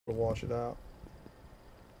to wash it out.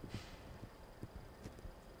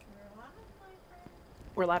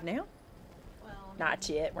 We're live now? Well, Not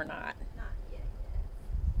yet. We're not. not yet.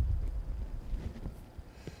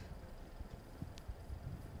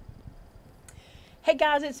 Hey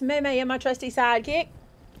guys, it's Maymay and my trusty sidekick.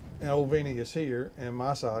 And old Vinny is here, and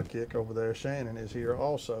my sidekick over there, Shannon, is here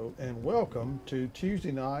also. And welcome to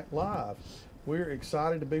Tuesday Night Live. We're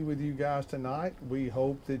excited to be with you guys tonight. We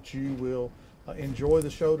hope that you will enjoy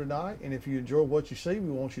the show tonight. And if you enjoy what you see,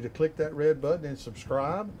 we want you to click that red button and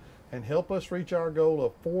subscribe and help us reach our goal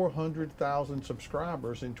of 400,000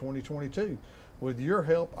 subscribers in 2022. With your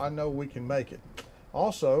help, I know we can make it.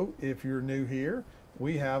 Also, if you're new here,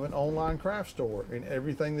 we have an online craft store, and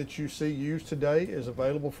everything that you see used today is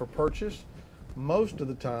available for purchase most of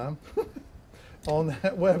the time on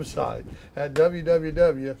that website at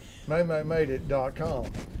www.maymay-made-it.com.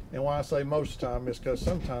 And why I say most of the time is because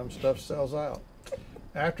sometimes stuff sells out.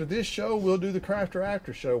 After this show, we'll do the Crafter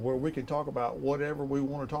After Show, where we can talk about whatever we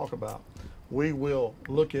want to talk about. We will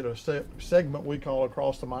look at a segment we call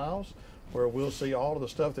Across the Miles, where we'll see all of the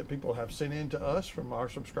stuff that people have sent in to us from our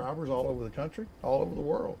subscribers all over the country, all over the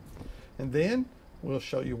world. And then we'll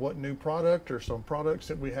show you what new product or some products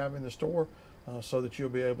that we have in the store so that you'll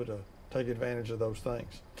be able to take advantage of those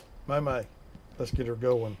things. Maymay, let's get her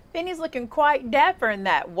going. Vinny's looking quite dapper in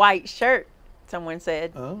that white shirt, someone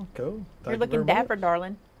said. Oh, cool. You're looking dapper,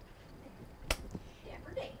 darling.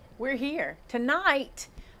 Dapper Dan. We're here. Tonight,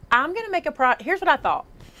 I'm going to make a here's what I thought.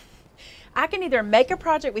 I can either make a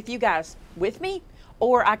project with you guys with me,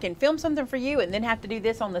 or I can film something for you and then have to do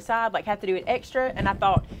this on the side, like have to do it extra. And I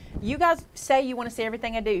thought, you guys say you want to see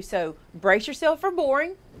everything I do, so brace yourself for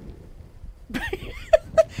boring.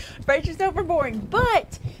 Brace yourself for boring.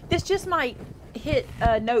 But this just might hit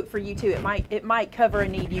a note for you too. It might cover a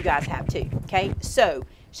need you guys have too. Okay, so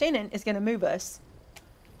Shannon is going to move us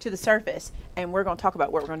to the surface, and we're going to talk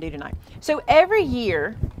about what we're going to do tonight. So every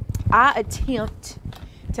year, I attempt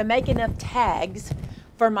to make enough tags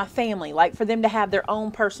for my family, like for them to have their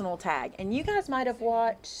own personal tag. And you guys might have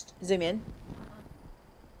watched, zoom in.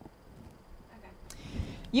 Okay.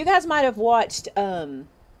 You guys might have watched, It's a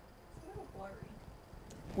little blurry.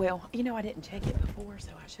 well, you know, I didn't check it before,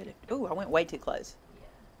 so I should have. Oh, I went way too close. Yeah.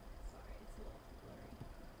 Sorry, it's a little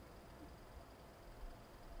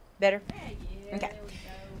Better? blurry. Yeah, Okay. there we go.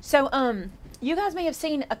 So, you guys may have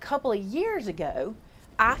seen a couple of years ago,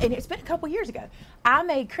 and it's been a couple years ago, I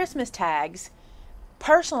made Christmas tags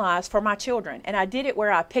personalized for my children. And I did it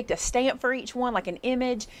where I picked a stamp for each one, like an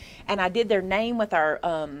image, and I did their name with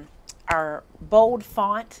our bold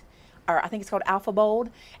font, or I think it's called Alpha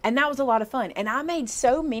Bold. And that was a lot of fun. And I made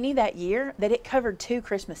so many that year that it covered 2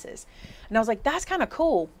 Christmases. And I was like, that's kind of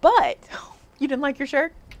cool. But you didn't like your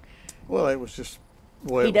shirt? Well, it was just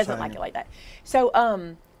the way He it was doesn't like hanging. it like that. So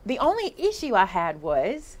the only issue I had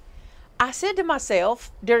was I said to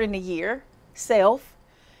myself during the year,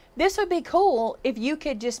 this would be cool if you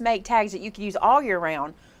could just make tags that you could use all year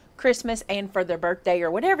round, Christmas and for their birthday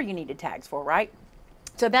or whatever you needed tags for, right?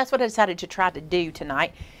 So that's what I decided to try to do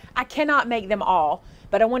tonight. I cannot make them all,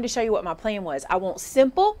 but I wanted to show you what my plan was. I want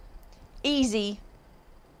simple, easy,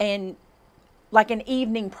 and like an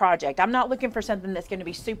evening project. I'm not looking for something that's going to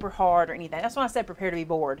be super hard or anything. That's why I said prepare to be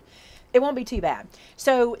bored. It won't be too bad.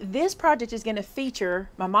 So this project is going to feature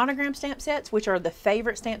my monogram stamp sets, which are the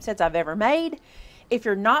favorite stamp sets I've ever made. If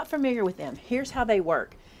you're not familiar with them, here's how they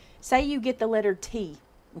work. Say you get the letter T,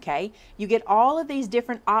 okay? You get all of these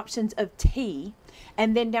different options of T,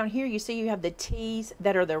 and then down here you see you have the T's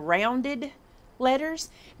that are the rounded letters.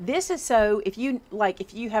 This is so if you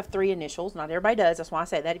have 3 initials, not everybody does, that's why I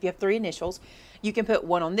say that. If you have 3 initials, you can put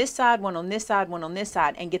one on this side, one on this side, one on this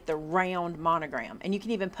side, and get the round monogram. And you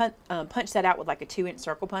can even punch that out with like a 2-inch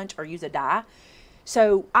circle punch or use a die.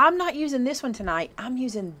 So I'm not using this one tonight. I'm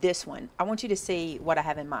using this one. I want you to see what I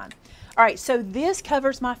have in mind. All right, so this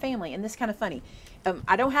covers my family, and this is kind of funny.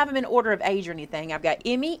 I don't have them in order of age or anything. I've got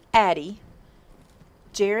Emmy, Addie,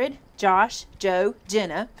 Jared, Josh, Joe,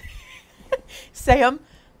 Jenna, Sam,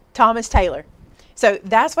 Thomas, Taylor. So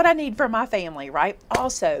that's what I need for my family, right?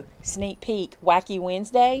 Also, sneak peek, Wacky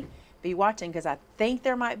Wednesday. Be watching because I think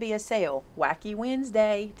there might be a sale. Wacky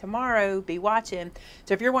Wednesday tomorrow. Be watching.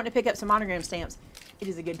 So if you're wanting to pick up some monogram stamps, it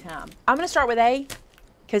is a good time. I'm going to start with A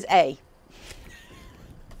because A.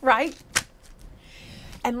 Right?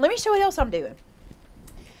 And let me show you what else I'm doing.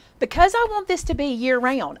 Because I want this to be year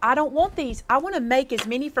round, I don't want these. I want to make as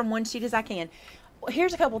many from one sheet as I can. Well,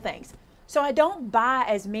 here's a couple things. So I don't buy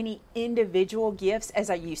as many individual gifts as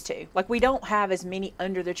I used to. Like we don't have as many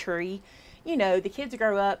under the tree. you know, the kids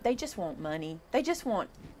grow up, they just want money. They just want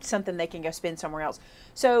something they can go spend somewhere else.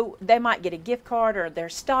 So they might get a gift card, or their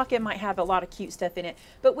stocking might have a lot of cute stuff in it.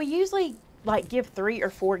 But we usually like give 3 or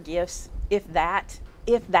 4 gifts, if that.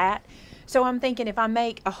 So I'm thinking if I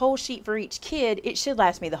make a whole sheet for each kid, it should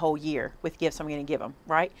last me the whole year with gifts I'm going to give them,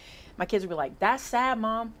 right? My kids will be like, that's sad,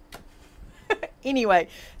 Mom. Anyway,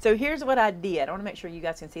 so here's what I did. I want to make sure you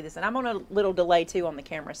guys can see this. And I'm on a little delay too on the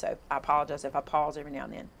camera, so I apologize if I pause every now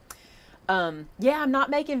and then. Yeah, I'm not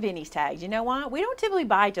making Vinny's tags. You know why? We don't typically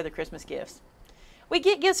buy each other Christmas gifts. We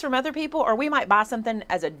get gifts from other people, or we might buy something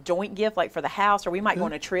as a joint gift, like for the house, or we might go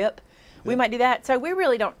on a trip. We might do that. So we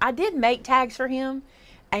really don't. I did make tags for him,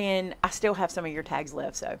 and I still have some of your tags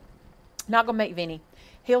left, so not going to make Vinny.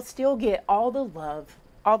 He'll still get all the love.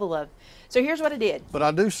 All the love. So here's what I did. But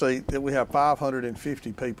I do see that we have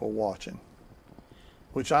 550 people watching,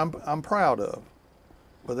 which I'm proud of.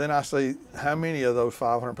 But then I see how many of those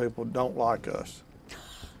 500 people don't like us.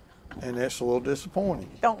 And that's a little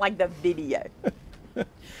disappointing. Don't like the video.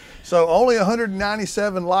 So only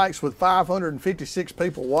 197 likes with 556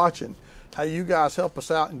 people watching. Hey, you guys help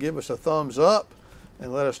us out and give us a thumbs up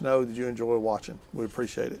and let us know that you enjoy watching. We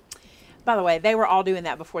appreciate it. By the way, they were all doing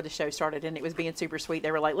that before the show started, and it was being super sweet.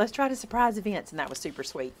 They were like, let's try to surprise events, and that was super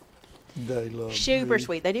sweet. They love Super me.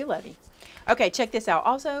 sweet. They do love you. Okay, check this out.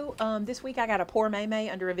 Also, this week I got a poor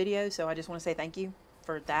Maymay under a video, so I just want to say thank you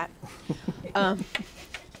for that. A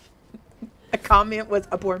comment was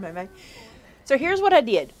a poor Maymay. So here's what I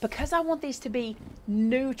did. Because I want these to be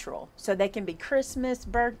neutral, so they can be Christmas,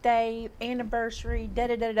 birthday, anniversary,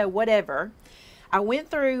 da-da-da-da, whatever, I went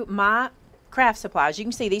through my craft supplies. You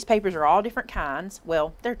can see these papers are all different kinds.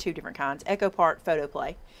 Well, they're 2 different kinds. Echo Park Photo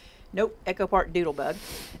Play. Nope, Echo Park Doodlebug.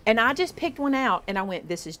 And I just picked one out and I went,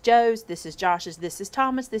 this is Joe's, this is Josh's, this is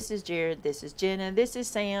Thomas, this is Jared, this is Jenna, this is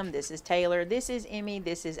Sam, this is Taylor, this is Emmy,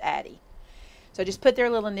 this is Addie. So just put their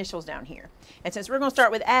little initials down here. And since we're going to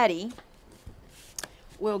start with Addie,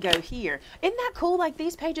 we'll go here. Isn't that cool? Like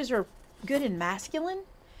these pages are good and masculine.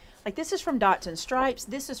 Like this is from Dots and Stripes.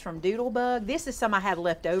 This is from Doodlebug. This is some I had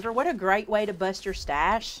left over. What a great way to bust your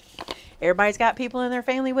stash. Everybody's got people in their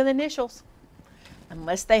family with initials.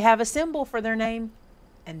 Unless they have a symbol for their name.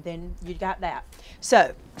 And then you got that.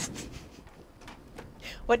 So,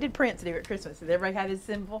 what did Prince do at Christmas? Did everybody have his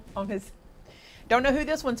symbol on his... Don't know who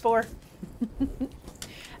this one's for.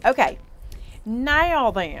 Okay.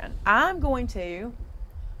 Now then, I'm going to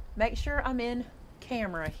make sure I'm in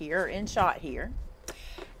camera here, in shot here.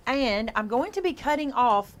 And I'm going to be cutting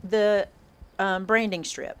off the branding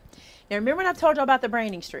strip. Now remember when I've told you about the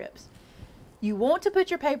branding strips? You want to put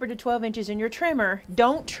your paper to 12 inches in your trimmer.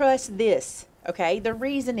 Don't trust this, okay? The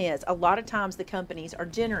reason is a lot of times the companies are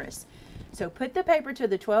generous. So put the paper to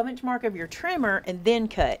the 12-inch mark of your trimmer and then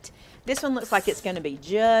cut. This one looks like it's going to be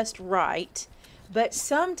just right. But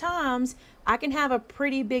sometimes I can have a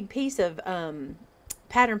pretty big piece of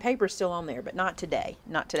pattern paper still on there, but not today.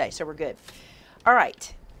 Not today, so we're good. All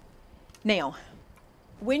right. Now,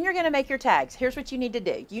 when you're going to make your tags, here's what you need to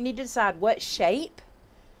do. You need to decide what shape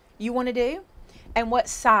you want to do and what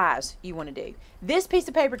size you want to do. This piece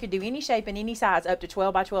of paper could do any shape and any size up to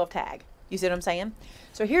 12 by 12 tag. You see what I'm saying?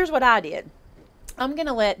 So here's what I did. I'm going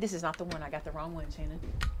to let, this is not the one. I got the wrong one, Shannon.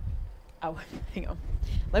 Oh, hang on.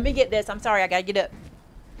 Let me get this. I'm sorry. I got to get up.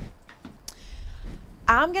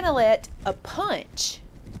 I'm going to let a punch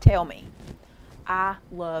tell me. I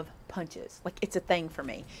love punches. Like it's a thing for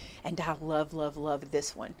me. And I love, love, love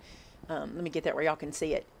this one. Let me get that where y'all can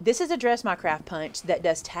see it. This is a Dress My Craft punch that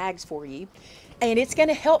does tags for you. And it's going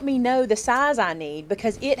to help me know the size I need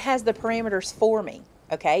because it has the parameters for me.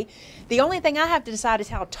 Okay. The only thing I have to decide is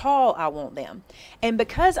how tall I want them. And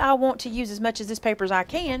because I want to use as much of this paper as I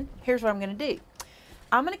can, here's what I'm going to do.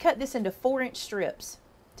 I'm going to cut this into 4-inch strips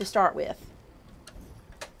to start with.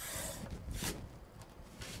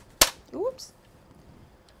 Oops.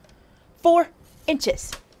 4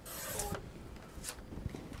 inches.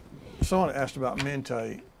 Someone asked about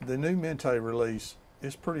Mente. The new Mente release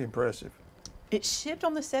is pretty impressive. It shipped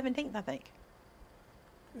on the 17th, I think.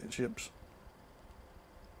 It ships.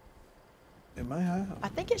 It may have. I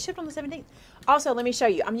think it shipped on the 17th. Also, let me show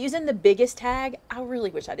you. I'm using the biggest tag. I really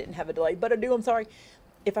wish I didn't have a delay, but I do. I'm sorry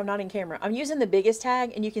if I'm not in camera. I'm using the biggest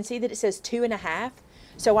tag, and you can see that it says 2.5.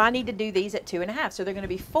 So I need to do these at 2.5. So they're going to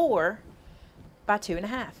be 4 by 2.5.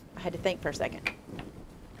 I had to think for a second.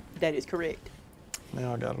 That is correct.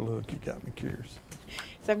 Now I got to look. You got me curious.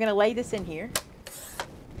 So I'm going to lay this in here.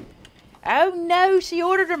 Oh no, she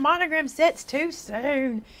ordered her monogram sets too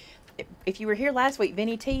soon. If you were here last week,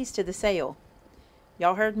 Vinny teased to the sale.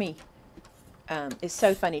 Y'all heard me. It's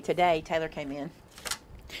so funny. Today, Taylor came in.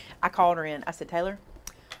 I called her in. I said, Taylor,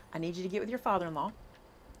 I need you to get with your father-in-law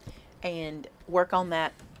and work on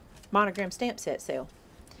that monogram stamp set sale.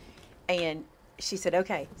 And she said,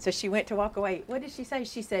 okay. So she went to walk away. What did she say?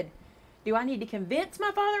 She said, do I need to convince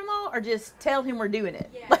my father-in-law or just tell him we're doing it?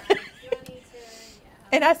 Yeah. Do I need to? Yeah.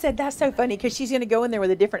 And I said, that's so funny because she's going to go in there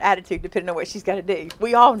with a different attitude depending on what she's got to do.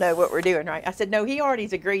 We all know what we're doing, right? I said, no, he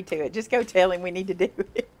already's agreed to it. Just go tell him we need to do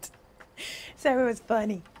it. So it was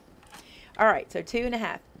funny. All right, so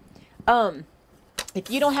 2.5. If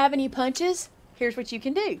you don't have any punches, here's what you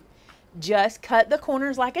can do. Just cut the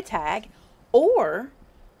corners like a tag, or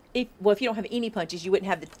if you don't have any punches, you wouldn't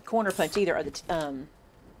have the corner punch either, or the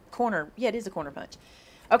corner. Yeah, it is a corner punch.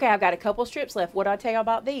 Okay, I've got a couple strips left. What did I tell you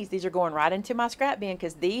about these? These are going right into my scrap bin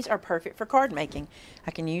because these are perfect for card making.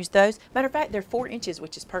 I can use those. Matter of fact, they're 4 inches,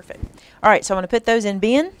 which is perfect. All right, so I'm going to put those in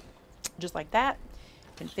bin, just like that,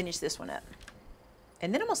 and finish this one up.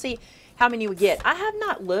 And then I'm going to see how many we get. I have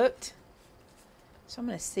not looked, so I'm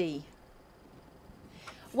going to see.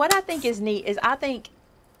 What I think is neat is I think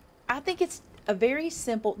it's a very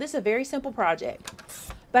simple, this is a very simple project.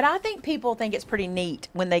 But I think people think it's pretty neat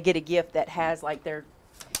when they get a gift that has like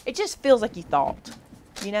it just feels like you thought,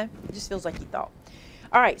 you know? It just feels like you thought.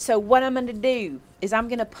 All right, so what I'm going to do is I'm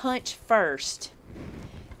going to punch first.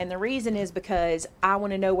 And the reason is because I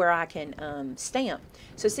want to know where I can stamp.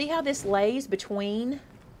 So see how this lays between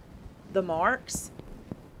the marks?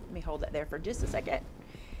 Let me hold that there for just a second.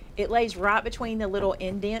 It lays right between the little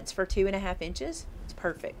indents for 2.5 inches. It's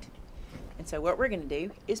perfect. And so what we're going to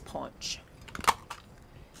do is punch.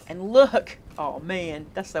 And look, oh man,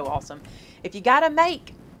 that's so awesome. If you got to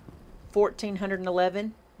make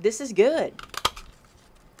 1,411, this is good.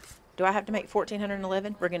 Do I have to make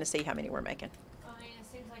 1,411? We're going to see how many we're making. I mean, it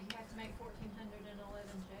seems like you have to make 1,411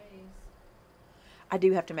 J's. I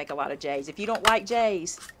do have to make a lot of J's. If you don't like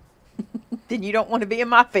J's, then you don't want to be in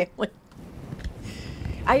my family.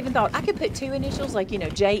 I even thought I could put 2 initials like, you know,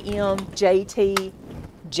 JM, JT,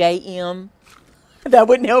 JM. That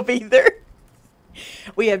wouldn't help either.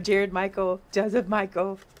 We have Jared Michael, Joseph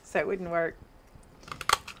Michael, so it wouldn't work.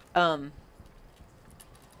 Come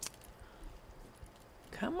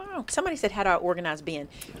on. Somebody said, how do I organize Ben?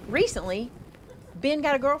 Recently, Ben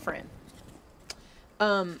got a girlfriend.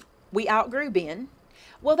 We outgrew Ben.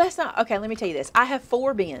 Well, that's not, okay, let me tell you this. I have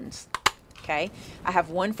 4 bins, okay? I have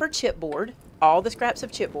one for chipboard, all the scraps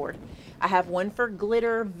of chipboard. I have one for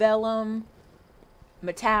glitter, vellum,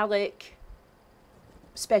 metallic,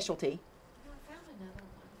 specialty. I found another one.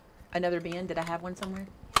 Another bin, did I have one somewhere?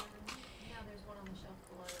 Now there's one on the shelf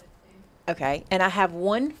below it too. Okay, and I have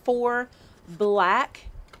one for black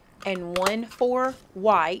and one for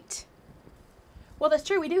white. Well, that's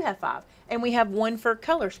true, we do have 5. And we have one for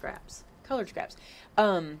colored scraps. Maybe I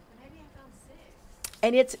found 6.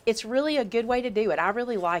 And it's really a good way to do it. I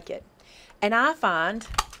really like it. And I find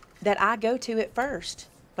that I go to it first.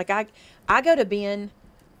 Like I go to bin,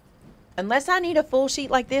 unless I need a full sheet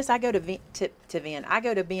like this, I go to bin. I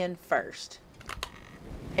go to bin first.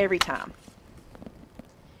 Every time.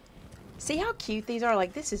 See how cute these are?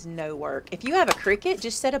 Like, this is no work. If you have a Cricut,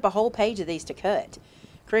 just set up a whole page of these to cut.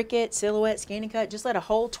 Cricut, Silhouette, Scan and Cut. Just let a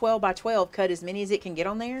whole 12 by 12 cut as many as it can get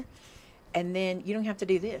on there. And then you don't have to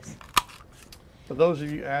do this. For those of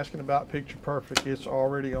you asking about Picture Perfect, it's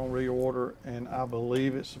already on reorder, and I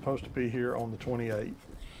believe it's supposed to be here on the 28th.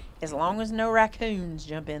 As long as no raccoons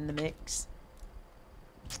jump in the mix.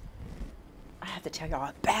 I have to tell y'all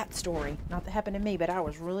a bat story. Not that happened to me, but I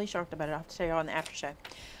was really shocked about it. I'll have to tell y'all in the after show.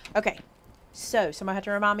 Okay, so somebody have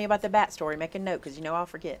to remind me about the bat story. Make a note, because you know I'll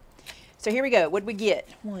forget. So here we go. What did we get?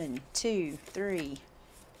 1, 2, 3,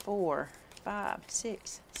 4, 5,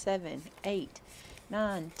 6, 7, 8,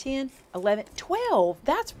 9, 10, 11, 12.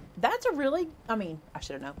 That's a really, I mean, I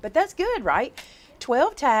should have known, but that's good, right?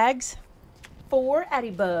 12 tags, 4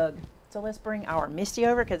 Addy Bug. So let's bring our Misty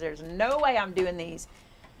over, because there's no way I'm doing these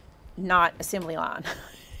not assembly line.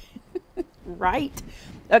 Right?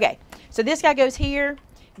 Okay, so this guy goes here.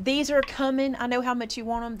 These are coming. I know how much you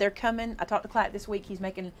want them. They're coming. I talked to Clanton this week. He's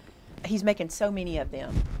making so many of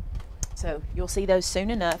them. So you'll see those soon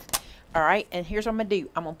enough. All right, and here's what I'm going to do.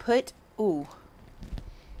 I'm going to put, ooh,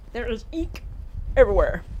 there is ink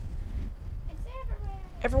everywhere. It's everywhere.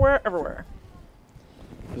 Everywhere, everywhere.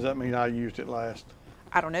 Does that mean I used it last?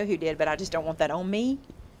 I don't know who did, but I just don't want that on me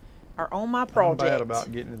or on my project. I'm bad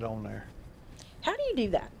about getting it on there. How do you do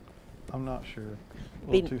that? I'm not sure.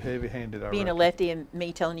 A Being- little too heavy-handed, I Being a reckon. lefty and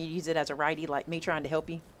me telling you to use it as a righty, like me trying to help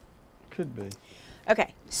you. Could be.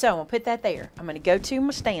 Okay, so I'm going to put that there. I'm going to go to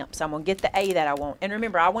my stamps. I'm going to get the A that I want. And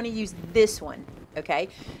remember, I want to use this one, okay?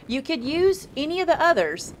 You could use any of the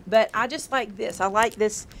others, but I just like this. I like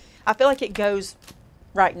this. I feel like it goes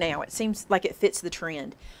right now. It seems like it fits the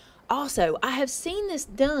trend. also, I have seen this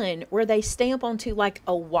done where they stamp onto like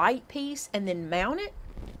a white piece and then mount it.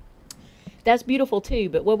 That's beautiful too,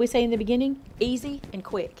 but what we say in the beginning, easy and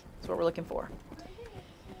quick. That's what we're looking for.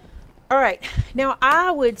 All right, now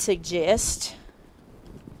I would suggest,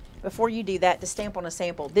 before you do that, to stamp on a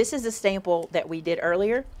sample. This is a sample that we did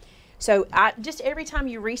earlier. So just every time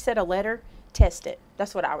you reset a letter, test it.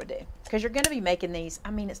 That's what I would do. Because you're going to be making these.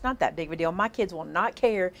 I mean, it's not that big of a deal. My kids will not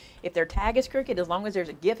care if their tag is crooked as long as there's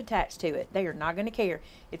a gift attached to it. They are not going to care.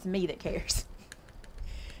 It's me that cares.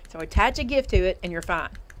 So attach a gift to it and you're fine.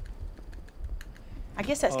 I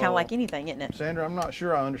guess that's kind of like anything, isn't it? Sandra, I'm not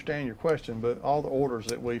sure I understand your question, but all the orders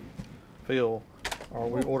that we fill, or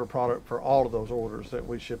we order product for all of those orders that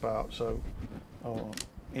we ship out. So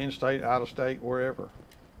in-state, out-of-state, wherever.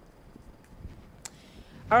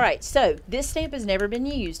 All right, so this stamp has never been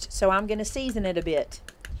used, so I'm going to season it a bit.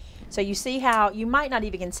 So you see how, you might not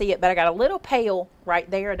even can see it, but I got a little pail right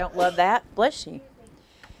there. I don't love that. Bless you.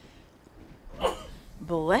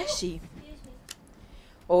 Bless you.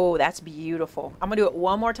 Oh, that's beautiful. I'm going to do it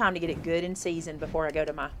one more time to get it good and seasoned before I go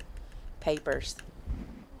to my papers.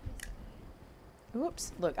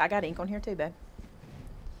 Oops, look, I got ink on here too, babe.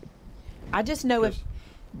 I just know if...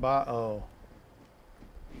 By,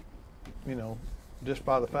 you know, just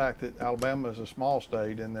by the fact that Alabama is a small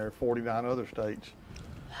state and there are 49 other states,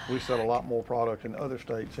 we sell a lot more product in other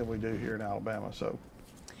states than we do here in Alabama. So,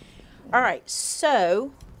 all right,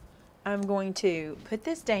 so I'm going to put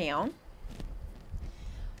this down.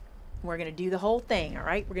 We're going to do the whole thing, all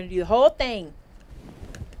right? We're going to do the whole thing.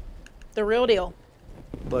 The real deal.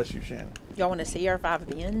 Bless you, Shannon. Y'all want to see our 5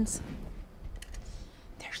 bins?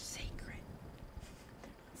 They're secret.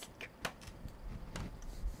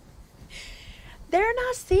 They're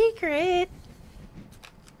not secret.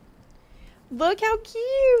 Look how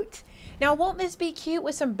cute. Now, won't this be cute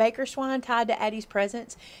with some baker swine tied to Addie's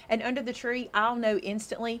presents? And under the tree, I'll know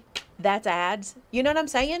instantly that's ads. You know what I'm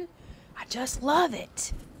saying? I just love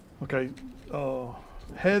it. Okay,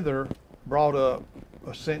 Heather brought up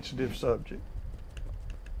a sensitive subject,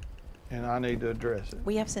 and I need to address it.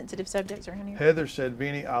 We have sensitive subjects around here. Heather said,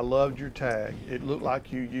 Vinny, I loved your tag. It looked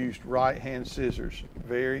like you used right-hand scissors.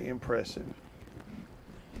 Very impressive.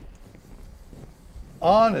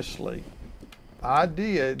 Honestly, I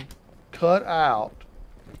did cut out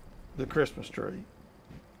the Christmas tree,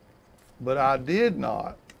 but I did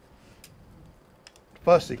not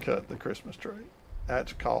fussy cut the Christmas tree.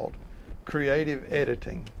 That's called creative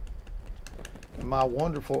editing. And my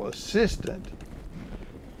wonderful assistant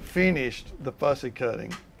finished the fussy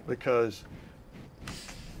cutting, because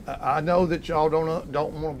I know that y'all don't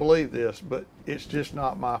want to believe this, but it's just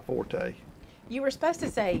not my forte. You were supposed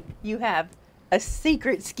to say you have a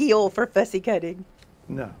secret skill for fussy cutting.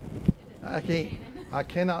 No, I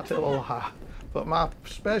cannot tell a lie, but my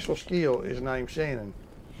special skill is named Shannon.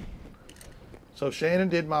 So Shannon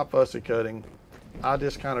did my fussy cutting. I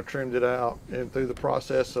just kind of trimmed it out, and through the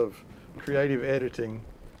process of creative editing,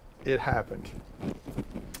 it happened.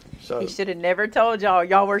 So he should have never told y'all.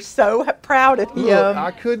 Y'all were so proud of him. Look,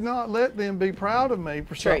 I could not let them be proud of me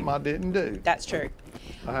for True. something I didn't do. That's true.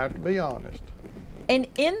 I have to be honest. And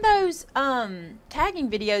in those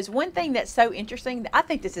tagging videos, one thing that's so interesting, I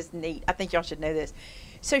think this is neat. I think y'all should know this.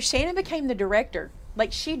 So Shannon became the director.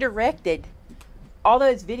 Like, she directed all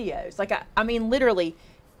those videos. Like, I mean, literally,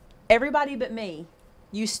 everybody but me,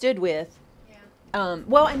 you stood with. Yeah.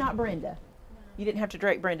 Well, and not Brenda. No. You didn't have to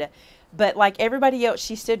direct Brenda. But, like, everybody else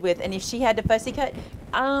she stood with. And if she had to fussy cut,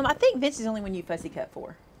 I think Vince is the only one you fussy cut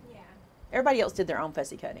for. Yeah. Everybody else did their own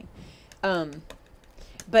fussy cutting.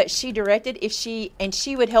 But she directed, she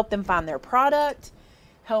would help them find their product,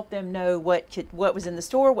 help them know what was in the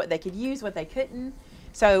store, what they could use, what they couldn't.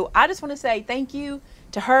 So I just want to say thank you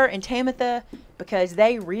to her and Tamitha, because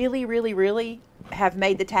they really, really, really have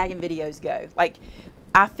made the tagging videos go. Like,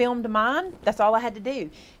 I filmed mine. That's all I had to do.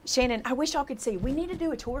 Shannon, I wish y'all could see. We need to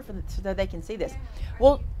do a tour so that they can see this.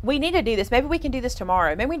 Well, we need to do this. Maybe we can do this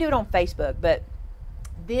tomorrow. Maybe we do it on Facebook. But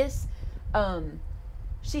this,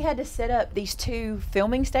 she had to set up these 2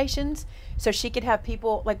 filming stations so she could have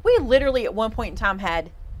people. Like, we literally at one point in time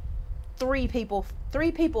had 3 people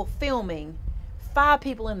filming, 5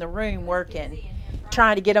 people in the room working,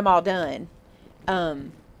 trying to get them all done.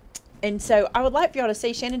 And so I would like for y'all to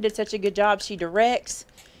see, Shannon did such a good job. She directs,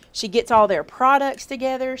 she gets all their products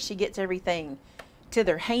together, she gets everything to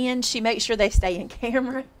their hands, she makes sure they stay in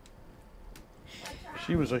camera.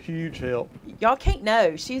 She was a huge help. Y'all can't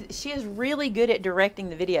know. She is really good at directing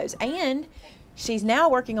the videos. And she's now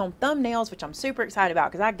working on thumbnails, which I'm super excited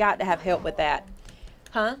about, because I got to have help with that.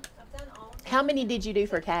 Huh? I've done all of them. How many did you do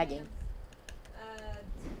for tagging?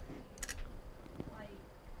 Like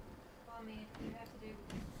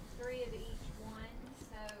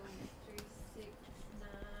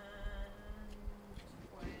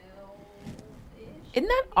Isn't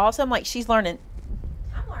that awesome? Like, she's learning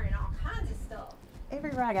I'm learning all kinds of stuff.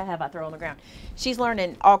 every rag I have, I throw on the ground. She's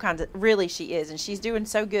learning all kinds of, really she is, and she's doing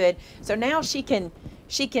so good. So now she can,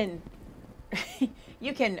 you can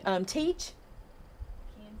teach.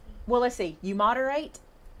 Candy, Well, let's see. You moderate.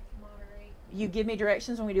 moderate. You give me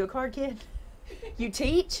directions when we do a card kid. You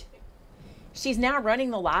teach. She's now running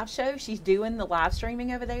the live show. She's doing the live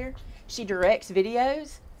streaming over there. She directs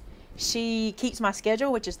videos. She keeps my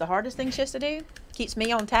schedule, which is the hardest thing she has to do. Keeps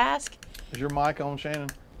me on task. Is your mic on, Shannon?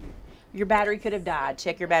 Your battery could have died.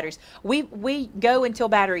 Check your batteries. We go until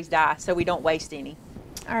batteries die, so we don't waste any.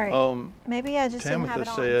 All right. Maybe I just didn't have Tamitha it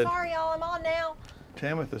on. said- Sorry, y'all. I'm on now.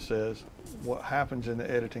 Tamitha says what happens in the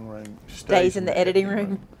editing room Stays in the editing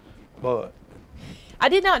room. But I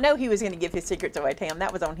did not know he was going to give his secrets away, Tam.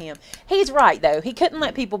 That was on him. He's right, though. He couldn't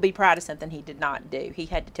let people be proud of something he did not do. He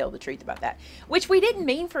had to tell the truth about that, which we didn't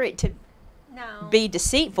mean for it to No. be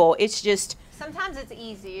deceitful. It's just Sometimes it's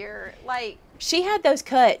easier. Like, she had those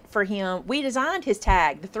cut for him. We designed his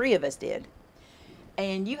tag. The three of us did.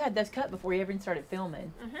 And you had those cut before you ever even started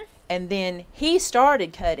filming. Mhm. And then he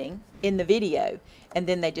started cutting in the video, and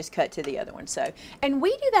then they just cut to the other one. So, and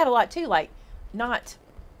we do that a lot too. Like, not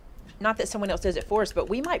that someone else does it for us, but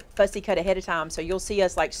we might fussy cut ahead of time. So you'll see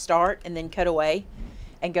us like start and then cut away,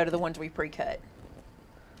 and go to the ones we pre-cut.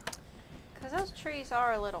 because those trees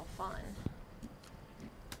are a little fun.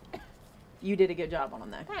 You did a good job on them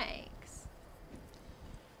though. Thanks.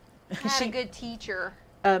 I had a good teacher.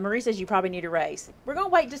 Marie says you probably need a raise. We're gonna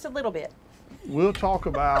wait just a little bit. we'll talk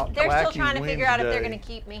about They're Wacky still trying to figure out if they're Wednesday. going to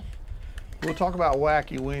keep me. We'll talk about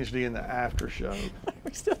Wacky Wednesday in the after show.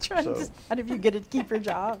 We're still trying to So- decide if you get to keep your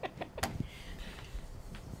job.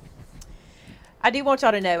 I do want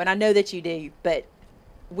y'all to know, and I know that you do, but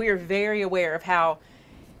we're very aware of how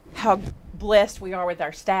blessed we are with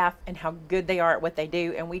our staff and how good they are at what they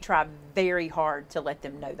do, and we try very hard to let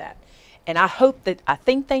them know that. And I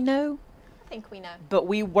think they know, I think we know. but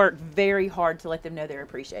we work very hard to let them know they're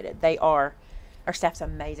appreciated. Our staff's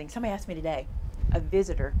amazing. Somebody asked me today, a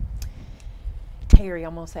visitor, Terry,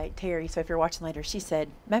 I'm going to say Terry, so if you're watching later, she said,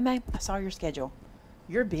 Maymay, I saw your schedule.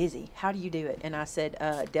 You're busy. How do you do it? And I said,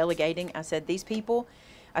 delegating. I said, these people,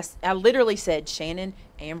 I literally said Shannon,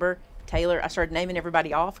 Amber, Taylor. I started naming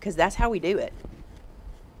everybody off because that's how we do it.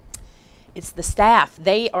 It's the staff.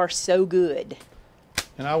 They are so good.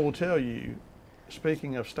 And I will tell you,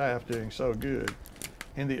 speaking of staff doing so good,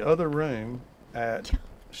 in the other room at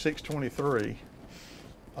 623,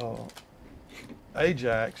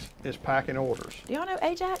 Ajax is packing orders. Do y'all know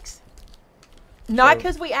Ajax? Not So-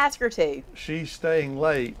 because we ask her to. She's staying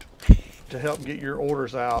late to help get your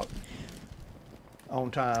orders out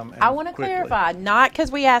on time. And I want to quickly. clarify, not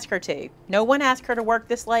because we asked her to. No one asked her to work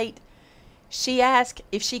this late. She asked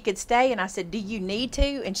if she could stay, and I said, do you need to?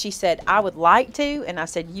 And she said, I would like to, and I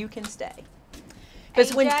said, you can stay.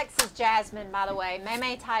 Ajax is Jasmine, by the way.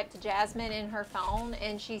 Maymay typed Jasmine in her phone,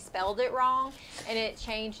 and she spelled it wrong, and it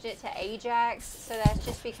changed it to Ajax, so that's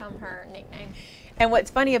just become her nickname. And what's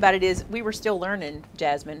funny about it is we were still learning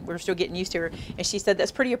Jasmine. We were still getting used to her. And she said,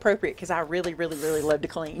 that's pretty appropriate because I really, really, really love to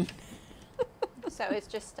clean. So it's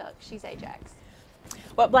just stuck. She's Ajax.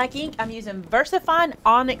 What black ink? I'm using VersaFine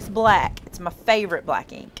Onyx Black. It's my favorite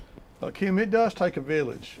black ink. Kim, it does take a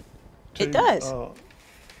village. It does.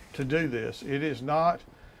 To do this. It is not,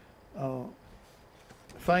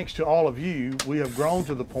 thanks to all of you, we have grown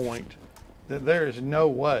to the point that there is no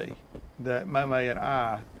way that Maymay and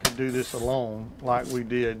I could do this alone like we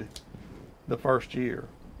did the first year.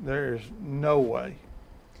 There is no way.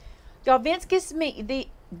 Y'all, Vince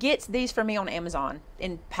gets these for me on Amazon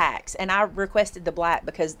in packs, and I requested the black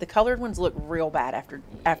because the colored ones look real bad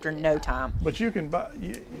after no time. But you can buy.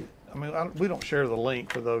 We don't share the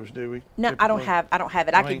link for those, do we? No, I don't Typically? have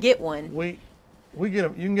it. I could get one. We get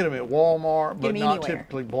them. You can get them at Walmart, but me not anywhere.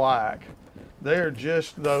 typically black. They're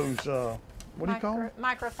just those. What do you call them?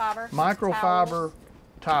 Microfiber. Microfiber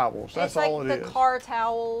towels. That's it's like all it the is. car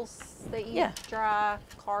towels that you Yeah. dry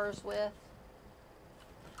cars with.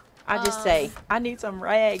 I just say, I need some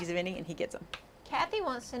rags, Vinny, and he gets them. Kathy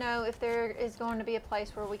wants to know if there is going to be a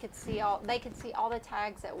place where they could see all the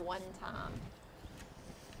tags at one time.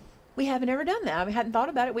 We haven't ever done that. We hadn't thought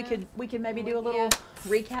about it. We could maybe do a little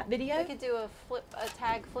recap video. We could do a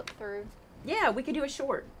tag flip through. Yeah, we could do a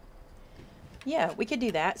short. Yeah, we could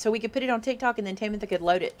do that. So we could put it on TikTok, and then Tamitha could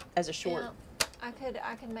load it as a short. Yeah,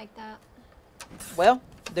 I could make that. Well,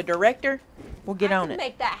 the director will get I on could it.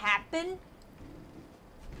 make that happen.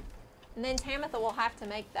 And then Tamitha will have to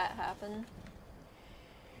make that happen.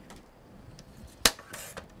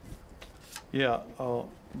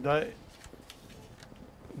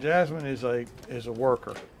 Jasmine is a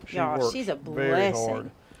worker. She Y'all, works she's a very blessing.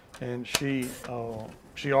 hard, and she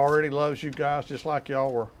already loves you guys just like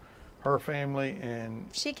y'all were her family. And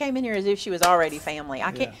She came in here as if she was already family.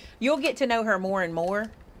 I can't. Yeah. You'll get to know her more and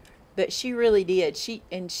more, but she really did. She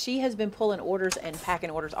has been pulling orders and packing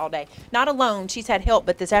orders all day. Not alone. She's had help,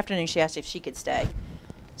 but this afternoon she asked if she could stay.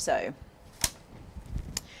 So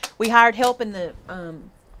we hired help in the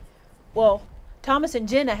well, Thomas and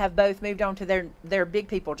Jenna have both moved on to their big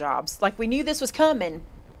people jobs. Like, we knew this was coming.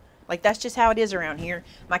 Like, that's just how it is around here.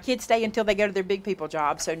 My kids stay until they go to their big people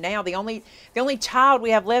jobs. So now the only child we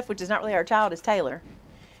have left, which is not really our child, is Taylor.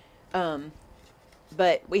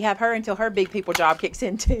 But we have her until her big people job kicks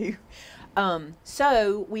in too.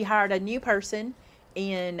 So we hired a new person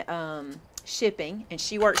in shipping, and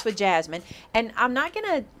she works with Jasmine. And I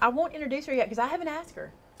won't introduce her yet because I haven't asked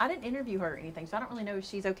her. I didn't interview her or anything, so I don't really know if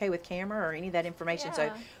she's okay with camera or any of that information. Yeah.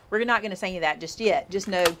 So we're not going to say any of that just yet. Just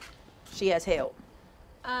know she has help.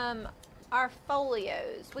 Our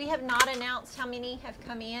folios. We have not announced how many have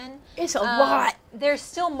come in. It's a lot. There's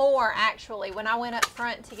still more, actually. When I went up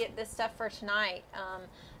front to get this stuff for tonight,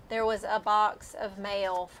 there was a box of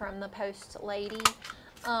mail from the post lady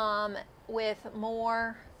with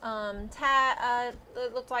more it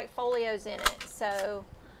looked like folios in it. So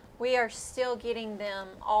we are still getting them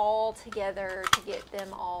all together to get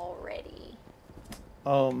them all ready.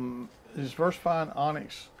 Is VersaFine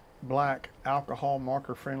Onyx black alcohol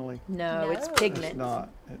marker friendly? No, it's No. pigment. It's not.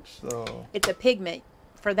 It's a pigment.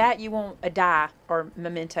 For that, you want a dye or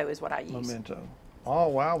memento is what I use. Memento. Oh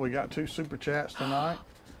wow, we got 2 super chats tonight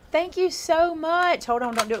Thank you so much. Hold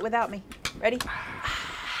on, don't do it without me. Ready?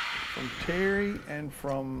 from Terry and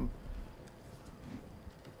from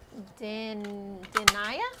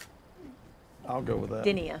Denia? I'll go with that.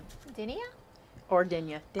 Dinia Denia? or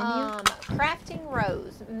Dinya. Dinya? Crafting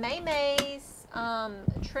Rose. Maymay's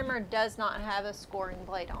trimmer does not have a scoring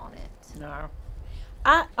blade on it. No.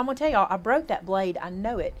 I'm gonna tell y'all, I broke that blade. I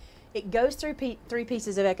know it. It goes through 3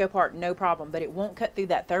 pieces of Echo Part, no problem, but it won't cut through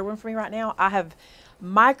that third one for me right now. I have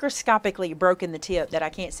microscopically broken the tip that I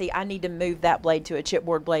can't see. I need to move that blade to a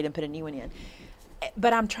chipboard blade and put a new one in.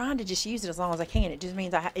 But I'm trying to just use it as long as I can. It just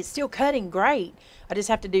means it's still cutting great. I just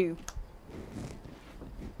have to do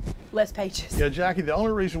less pages. Yeah, Jackie, the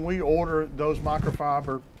only reason we order those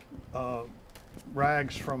microfiber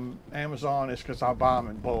rags from Amazon is because I buy them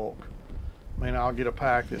in bulk. I mean, I'll get a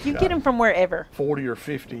pack that's You got get them from wherever. 40 or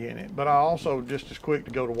 50 in it, but I also just as quick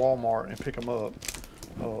to go to Walmart and pick them up.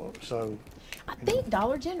 So I think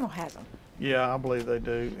Dollar General has them. yeah, I believe they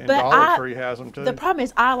do, and But Dollar Tree has them too. The problem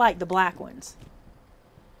is I like the black ones.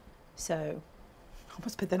 So, I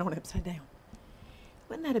almost put that on upside down.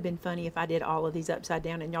 Wouldn't that have been funny if I did all of these upside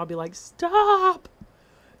down and y'all be like, stop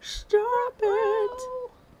it.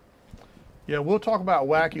 Yeah, we'll talk about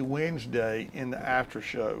Wacky Wednesday in the after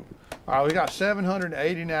show. All right, we got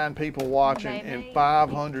 789 people watching and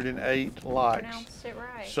 508 likes. Pronounced it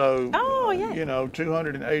right. So, Oh, yeah.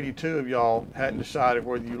 282 of y'all hadn't decided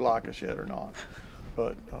whether you like us yet or not.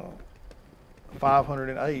 But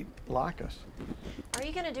 508 like us. Are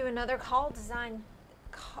you going to do another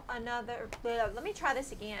let me try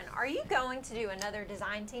this again. Are you going to do another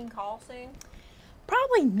design team call soon?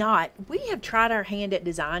 Probably not. We have tried our hand at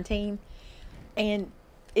design team, and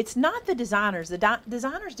it's not the designers. The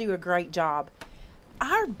designers do a great job.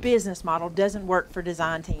 Our business model doesn't work for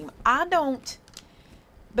design team.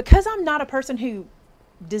 Because I'm not a person who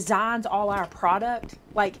designs all our product,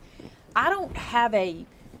 like, I don't have a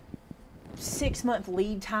 6-month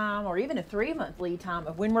lead time or even a 3-month lead time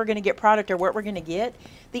of when we're going to get product or what we're going to get.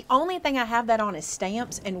 The only thing I have that on is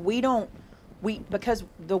stamps, and because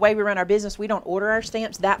the way we run our business, we don't order our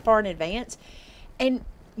stamps that far in advance. And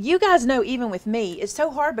you guys know, even with me, it's so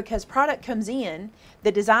hard because product comes in,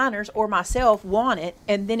 the designers or myself want it,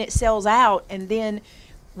 and then it sells out, and then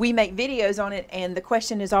we make videos on it, and the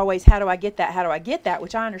question is always, how do I get that? How do I get that?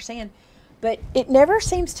 Which I understand, but it never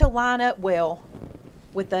seems to line up well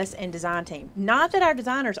with us and design team. Not that our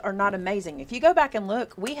designers are not amazing. If you go back and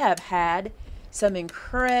look, we have had some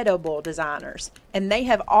incredible designers, and they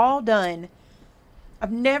have all done.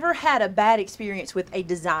 I've never had a bad experience with a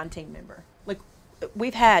design team member. Like,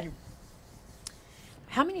 we've had,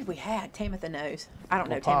 how many have we had? Tamitha knows. I don't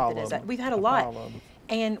know. Tamitha knows that. We've had a lot.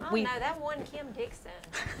 And Oh no, that one Kim Dixon.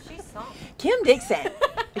 She's something. Kim Dixon.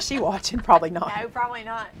 Is she watching? Probably not. No, probably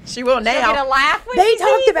not. She will now. She'll get a laugh when They she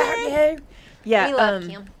talked sees about it. you. Yeah. We love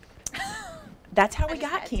Kim. That's how I we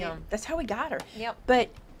just got had to. Kim. That's how we got her. Yep. But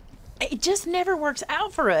it just never works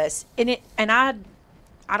out for us. And I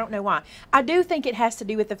don't know why. I do think it has to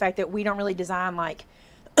do with the fact that we don't really design like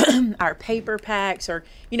our paper packs, or,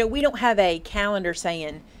 you know, we don't have a calendar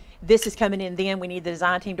saying this is coming in, then we need the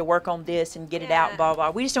design team to work on this and get it out, blah,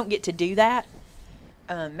 blah. We just don't get to do that.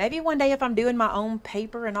 Maybe one day if I'm doing my own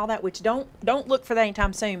paper and all that, which don't look for that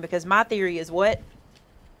anytime soon, because my theory is what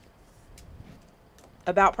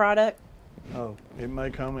about product? Oh, it may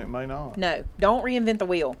come, it may not. No, don't reinvent the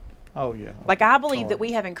wheel. Oh, yeah. Like, I believe that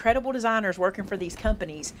we have incredible designers working for these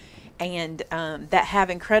companies, and that have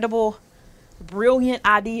incredible, brilliant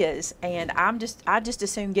ideas, and I just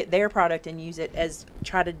assume get their product and use it as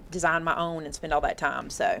try to design my own and spend all that time.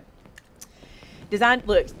 So design,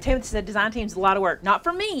 look, Tabitha said design team's a lot of work, not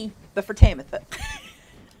for me, but for Tabitha.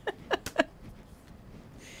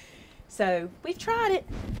 So we've tried it.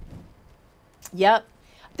 Yep,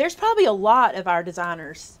 there's probably a lot of our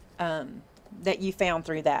designers that you found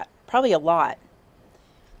through that, probably a lot,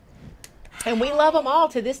 and we love them all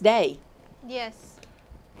to this day. Yes.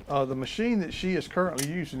 The machine that she is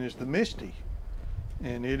currently using is the Misty,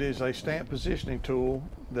 and it is a stamp positioning tool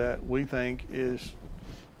that we think is,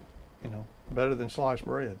 you know, better than sliced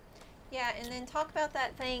bread. Yeah, and then talk about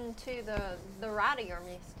that thing too, the right of your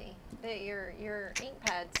Misty that your ink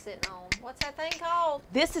pad's sitting on. What's that thing called?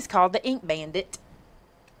 This is called the Ink Bandit.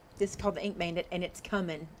 This is called the Ink Bandit, and it's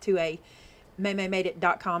coming to a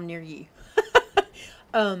maymaymadeit.com near you.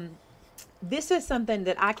 This is something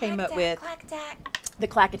that I came up with. Clack attack. The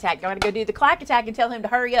clack attack. You got to go do the clack attack and tell him to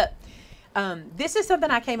hurry up. This is something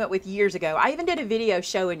I came up with years ago. I even did a video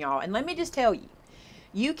showing y'all, and let me just tell you,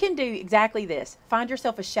 you can do exactly this. Find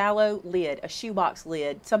yourself a shallow lid, a shoebox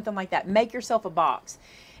lid, something like that. Make yourself a box,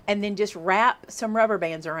 and then just wrap some rubber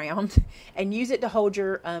bands around and use it to hold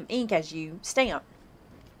your ink as you stamp.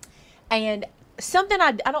 And something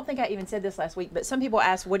I don't think I even said this last week, but some people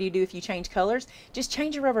ask, what do you do if you change colors? Just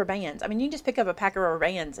change your rubber bands. I mean, you can just pick up a pack of rubber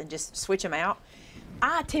bands and just switch them out.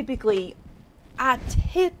 I typically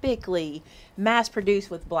mass produce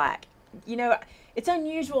with black. You know, it's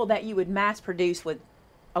unusual that you would mass produce with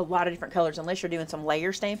a lot of different colors unless you're doing some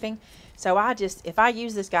layer stamping. So if I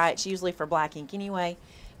use this guy, it's usually for black ink anyway,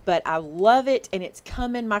 but I love it, and it's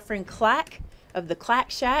coming. My friend Clack of the Clack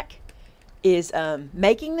Shack is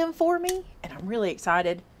making them for me, and I'm really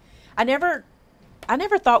excited. I never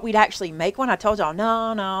thought we'd actually make one. I told y'all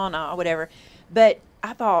no, whatever, but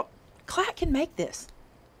I thought Clack can make this.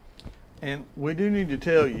 And we do need to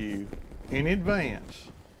tell you in advance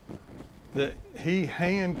that he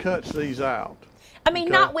hand cuts these out. I mean,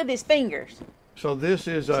 okay? Not with his fingers. So this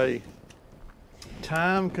is a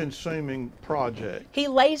time-consuming project. He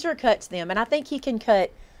laser cuts them, and I think he can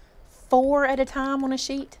cut 4 at a time on a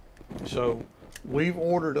sheet. So we've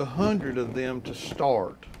ordered 100 of them to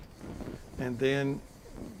start, and then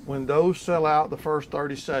when those sell out the first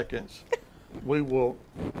 30 seconds, we will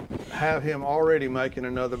have him already making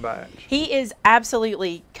another batch. He is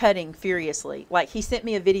absolutely cutting furiously. Like, he sent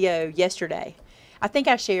me a video yesterday. I think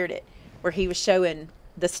I shared it, where he was showing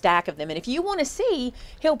the stack of them. And if you want to see,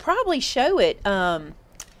 he'll probably show it.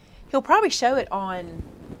 He'll probably show it on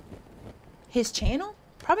his channel.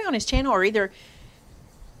 Probably on his channel, or either.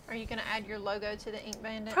 Are you going to add your logo to the Ink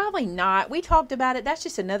Bandit? Probably not. We talked about it. That's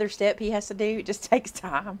just another step he has to do. It just takes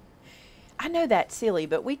time. I know that's silly,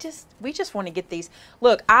 but we just want to get these.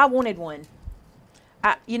 Look, I wanted one.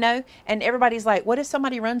 You know, and everybody's like, what if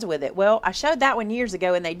somebody runs with it? Well, I showed that one years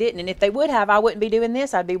ago, and they didn't. And if they would have, I wouldn't be doing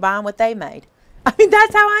this. I'd be buying what they made. I mean,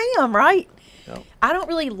 that's how I am, right? Yep. I don't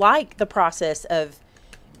really like the process of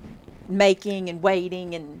making and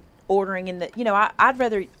waiting and ordering. And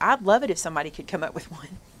I'd love it if somebody could come up with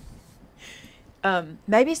one.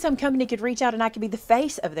 Maybe some company could reach out and I could be the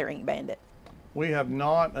face of their Ink Bandit. We have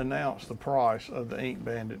not announced the price of the Ink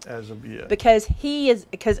Bandit as of yet. Because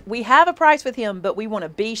we have a price with him, but we want to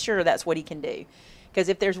be sure that's what he can do. Because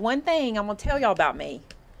if there's one thing I'm going to tell y'all about me,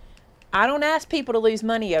 I don't ask people to lose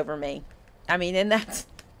money over me. I mean, and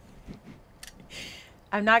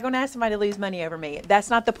I'm not going to ask somebody to lose money over me. That's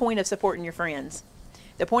not the point of supporting your friends.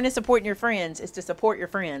 The point of supporting your friends is to support your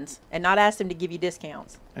friends and not ask them to give you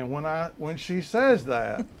discounts. And when she says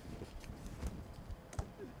that,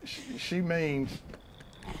 she means,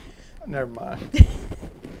 never mind.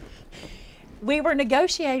 We were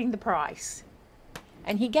negotiating the price,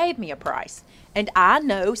 and he gave me a price. And I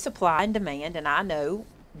know supply and demand, and I know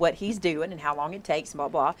what he's doing and how long it takes, blah,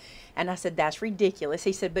 blah. And I said, that's ridiculous.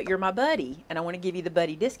 He said, but you're my buddy, and I want to give you the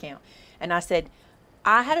buddy discount. And I said,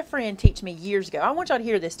 I had a friend teach me years ago. I want y'all to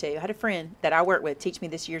hear this too. I had a friend that I worked with teach me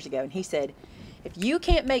this years ago, and he said, if you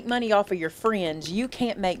can't make money off of your friends, you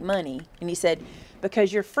can't make money. And he said,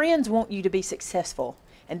 because your friends want you to be successful,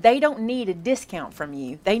 and they don't need a discount from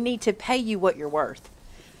you. They need to pay you what you're worth.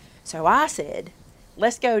 So I said,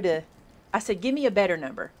 let's go to I said, give me a better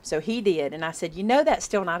number. So he did. And I said, you know, that's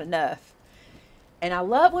still not enough. And I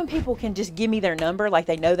love when people can just give me their number, like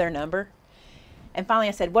they know their number. And finally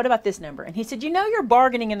I said, what about this number? And he said, you know, you're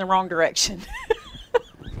bargaining in the wrong direction.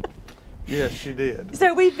 Yes, she did.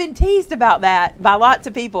 So we've been teased about that by lots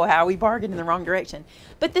of people, how we bargain in the wrong direction.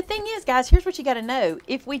 But the thing is, guys, here's what you got to know.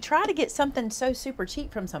 If we try to get something so super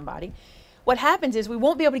cheap from somebody, what happens is we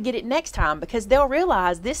won't be able to get it next time because they'll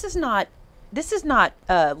realize this is not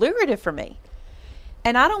lucrative for me.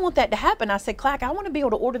 And I don't want that to happen. I said, Clack, I want to be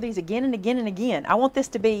able to order these again and again and again. I want this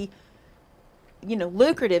to be, you know,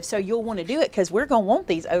 lucrative, so you'll want to do it because we're going to want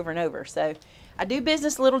these over and over. So I do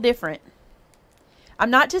business a little different. I'm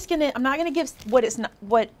not going to give what it's not,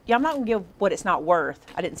 I'm not going to give what it's not worth.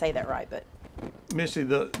 I didn't say that right, but. Missy,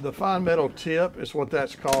 the fine metal tip is what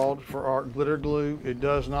that's called for art glitter glue. It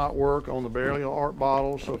does not work on the Barely Art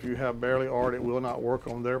bottles. So if you have Barely Art, it will not work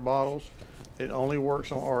on their bottles. It only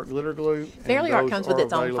works on art glitter glue. Barely Art comes with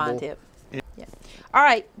its own fine tip. Yeah. All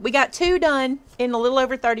right, we got 2 done in a little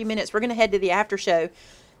over 30 minutes. We're going to head to the after show,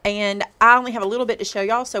 and I only have a little bit to show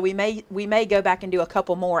y'all, so we may go back and do a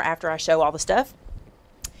couple more after I show all the stuff,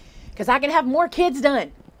 because I can have more kids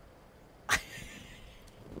done.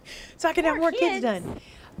 So I can have more kids done.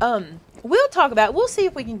 We'll see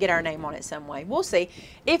if we can get our name on it some way. We'll see.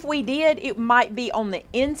 If we did, it might be on the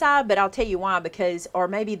inside, but I'll tell you why, because, or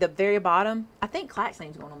maybe the very bottom. I think Clack's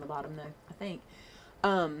name's going on the bottom though, I think.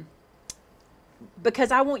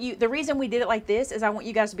 Because I want you, the reason we did it like this is I want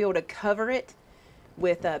you guys to be able to cover it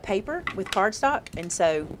with paper, with cardstock. And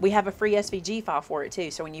so we have a free SVG file for it too.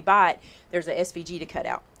 So when you buy it, there's a SVG to cut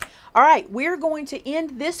out. All right, we're going to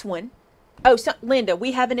end this one. Oh, so, Linda,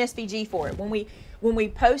 we have an SVG for it. When we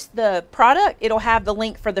post the product, it'll have the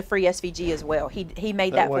link for the free SVG as well. He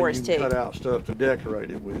made that for us too. Cut out stuff to decorate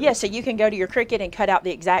it with. Yeah, so you can go to your Cricut and cut out the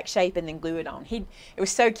exact shape and then glue it on. It was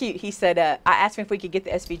so cute. He said, I asked him if we could get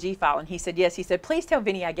the SVG file, and he said yes. He said, please tell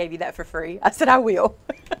Vinny I gave you that for free. I said, I will.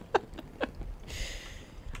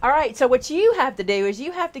 All right, so what you have to do is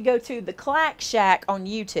you have to go to the Clack Shack on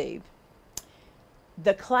YouTube.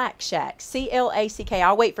 The Clack Shack, C-L-A-C-K.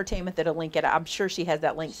 I'll wait for Timothy to link it. I'm sure she has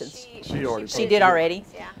that link since she did already.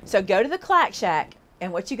 Yeah. So go to the Clack Shack,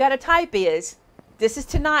 and what you got to type is, this is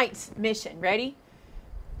tonight's mission. Ready?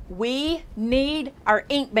 We need our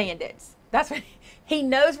ink bandits. That's what he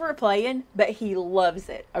knows we're playing, but he loves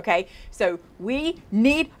it. Okay, so we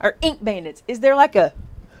need our ink bandits. Is there like a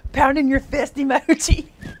pounding your fist emoji?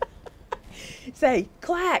 Say,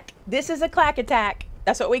 Clack. This is a Clack attack.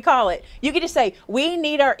 That's what we call it. You can just say, we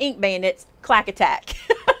need our ink bandits, Clack attack.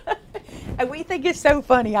 And we think it's so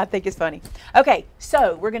funny. I think it's funny. Okay,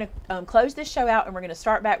 so we're going to close this show out, and we're going to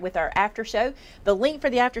start back with our after show. The link for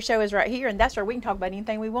the after show is right here, and that's where we can talk about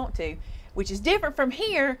anything we want to, which is different from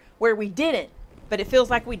here where we didn't, but it feels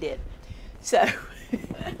like we did. So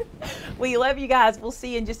we love you guys. We'll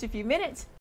see you in just a few minutes.